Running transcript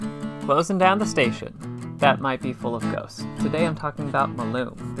closing down the station. That might be full of ghosts. Today I'm talking about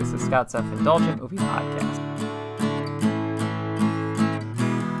Malum. This is Scott's Self-Indulgent Movie Podcast.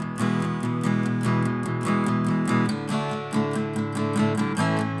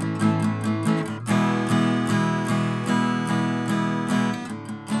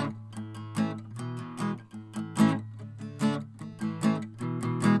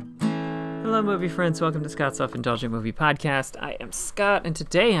 Hello, movie friends. Welcome to Scott's Self-Indulgent Movie Podcast. I am Scott, and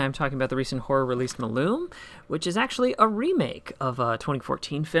today I'm talking about the recent horror release Malum, which is actually a remake of a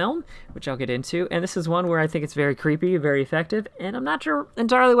 2014 film, which I'll get into. And this is one where I think it's very creepy, very effective, and I'm not sure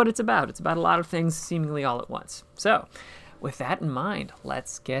entirely what it's about. It's about a lot of things seemingly all at once. So, with that in mind,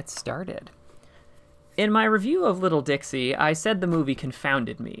 let's get started. In my review of Little Dixie, I said the movie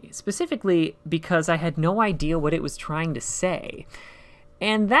confounded me, specifically because I had no idea what it was trying to say.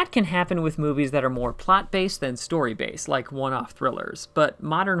 And that can happen with movies that are more plot-based than story-based, like one-off thrillers. But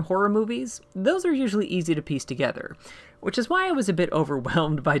modern horror movies, those are usually easy to piece together. Which is why I was a bit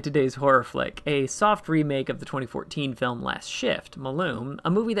overwhelmed by today's horror flick, a soft remake of the 2014 film Last Shift, Malum,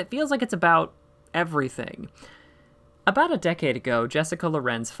 a movie that feels like it's about everything. About a decade ago, Jessica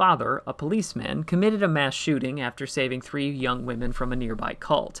Loren's father, a policeman, committed a mass shooting after saving 3 young women from a nearby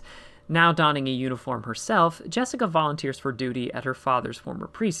cult. Now donning a uniform herself, Jessica volunteers for duty at her father's former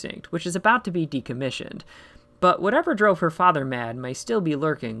precinct, which is about to be decommissioned. But whatever drove her father mad may still be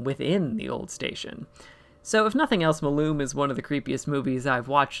lurking within the old station. So if nothing else, Malum is one of the creepiest movies I've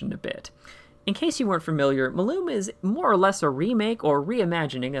watched in a bit. In case you weren't familiar, Malum is more or less a remake or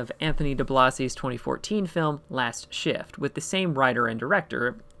reimagining of Anthony de Blossie's 2014 film Last Shift, with the same writer and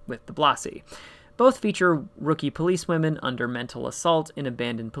director, with de Blossie. Both feature rookie policewomen under mental assault in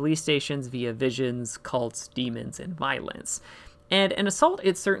abandoned police stations via visions, cults, demons, and violence. And an assault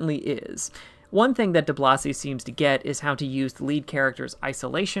it certainly is. One thing that de Blossie seems to get is how to use the lead character's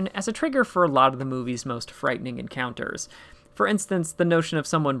isolation as a trigger for a lot of the movie's most frightening encounters. For instance, the notion of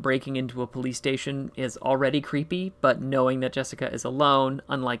someone breaking into a police station is already creepy, but knowing that Jessica is alone,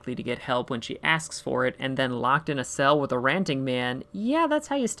 unlikely to get help when she asks for it, and then locked in a cell with a ranting man, yeah, that's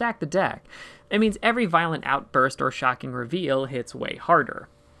how you stack the deck. It means every violent outburst or shocking reveal hits way harder.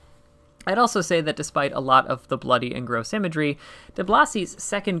 I'd also say that despite a lot of the bloody and gross imagery, de Blossie's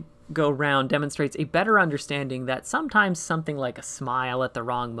second go-round demonstrates a better understanding that sometimes something like a smile at the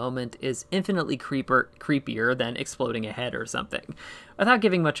wrong moment is infinitely creepier than exploding a head or something. Without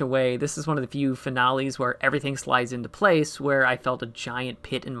giving much away, this is one of the few finales where everything slides into place, where I felt a giant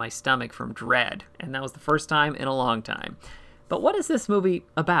pit in my stomach from dread, and that was the first time in a long time. But what is this movie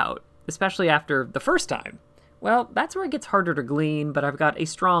about, especially after the first time? Well, that's where it gets harder to glean, but I've got a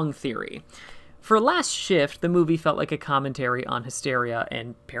strong theory. For Last Shift, the movie felt like a commentary on hysteria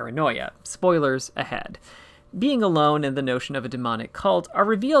and paranoia. Spoilers ahead. Being alone and the notion of a demonic cult are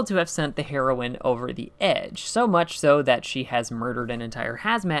revealed to have sent the heroine over the edge, so much so that she has murdered an entire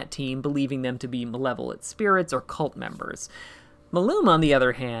hazmat team, believing them to be malevolent spirits or cult members. Malum, on the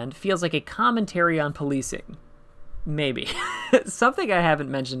other hand, feels like a commentary on policing. Maybe. Something I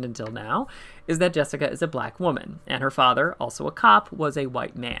haven't mentioned until now is that Jessica is a black woman, and her father, also a cop, was a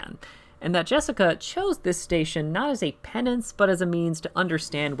white man. And that Jessica chose this station not as a penance, but as a means to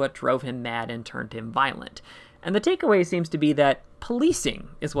understand what drove him mad and turned him violent. And the takeaway seems to be that policing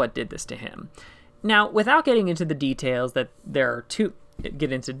is what did this to him. Now, without getting into the details, there are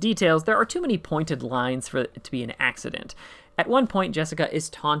too many pointed lines for it to be an accident. At one point, Jessica is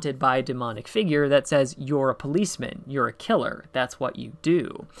taunted by a demonic figure that says, "You're a policeman, you're a killer, that's what you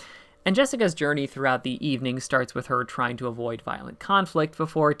do." And Jessica's journey throughout the evening starts with her trying to avoid violent conflict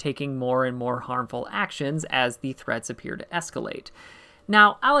before taking more and more harmful actions as the threats appear to escalate.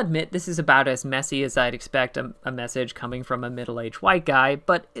 Now, I'll admit this is about as messy as I'd expect a message coming from a middle-aged white guy,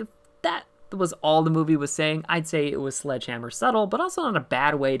 but if that was all the movie was saying, I'd say it was sledgehammer subtle, but also not a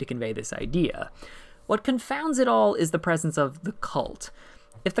bad way to convey this idea. What confounds it all is the presence of the cult.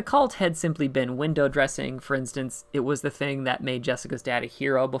 If the cult had simply been window dressing, for instance, it was the thing that made Jessica's dad a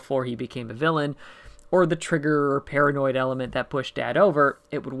hero before he became a villain, or the trigger or paranoid element that pushed dad over,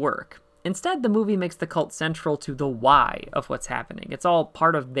 it would work. Instead, the movie makes the cult central to the why of what's happening. It's all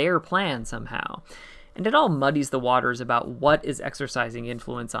part of their plan somehow. And it all muddies the waters about what is exercising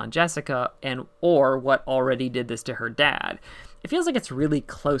influence on Jessica or what already did this to her dad. It feels like it's really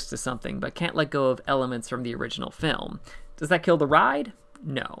close to something, but can't let go of elements from the original film. Does that kill the ride?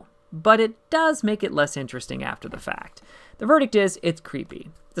 No. But it does make it less interesting after the fact. The verdict is, it's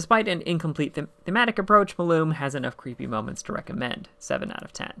creepy. Despite an incomplete thematic approach, Malum has enough creepy moments to recommend. 7 out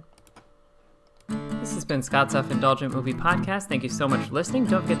of 10. This has been Scott's Self-Indulgent Movie Podcast. Thank you so much for listening.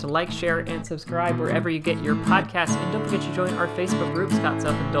 Don't forget to like, share, and subscribe wherever you get your podcasts. And don't forget to join our Facebook group, Scott's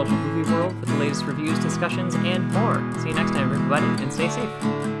Self-Indulgent Movie World, for the latest reviews, discussions, and more. See you next time, everybody, and stay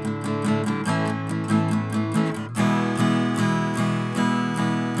safe.